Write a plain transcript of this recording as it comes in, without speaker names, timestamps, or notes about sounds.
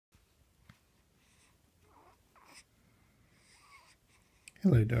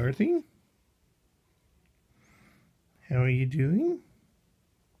Hello, Dorothy. How are you doing?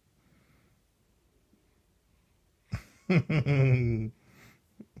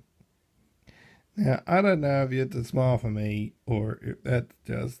 Now, I don't know if you have to smile for me or if that's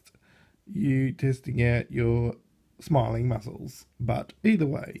just you testing out your smiling muscles, but either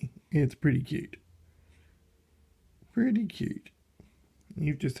way, it's pretty cute. Pretty cute.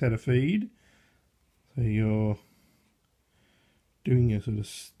 You've just had a feed, so you're doing a sort of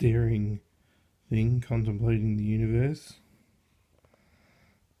staring thing, contemplating the universe.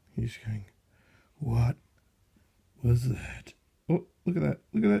 You're just going, what was that? Oh, look at that.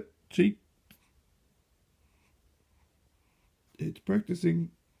 Look at that cheek. It's practicing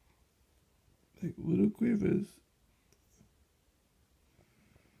like little quivers.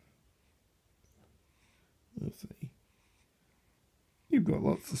 Let's see. You've got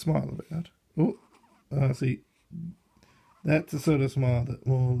lots to smile about. Oh, see. That's the sort of smile that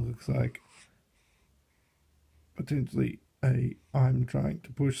more looks like potentially a I'm trying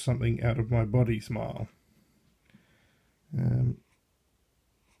to push something out of my body smile.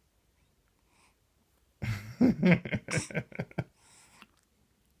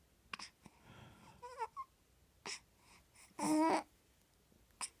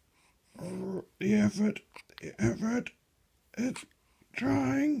 The effort, it's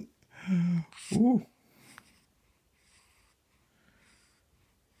trying. Ooh.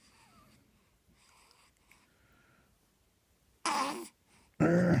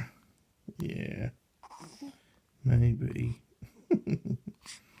 Yeah, maybe.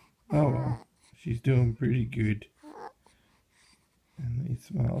 Oh well, she's doing pretty good. And these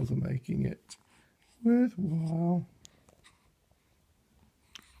smiles are making it worthwhile.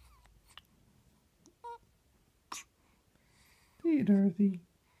 Here, Dorothy.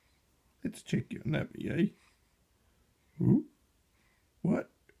 Let's check your nappy, eh? Ooh.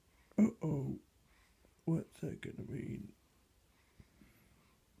 What? Uh-oh. What's that gonna mean?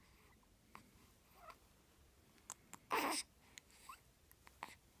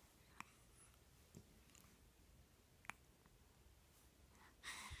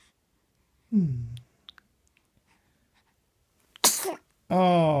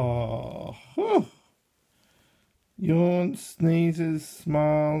 Oh. Yawns, sneezes,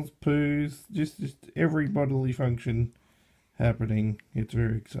 smiles, poos, just every bodily function happening. It's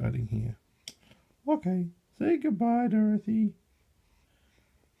very exciting here. Okay, say goodbye, Dorothy.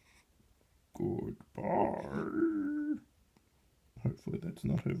 Goodbye. Hopefully that's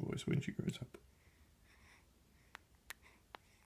not her voice when she grows up.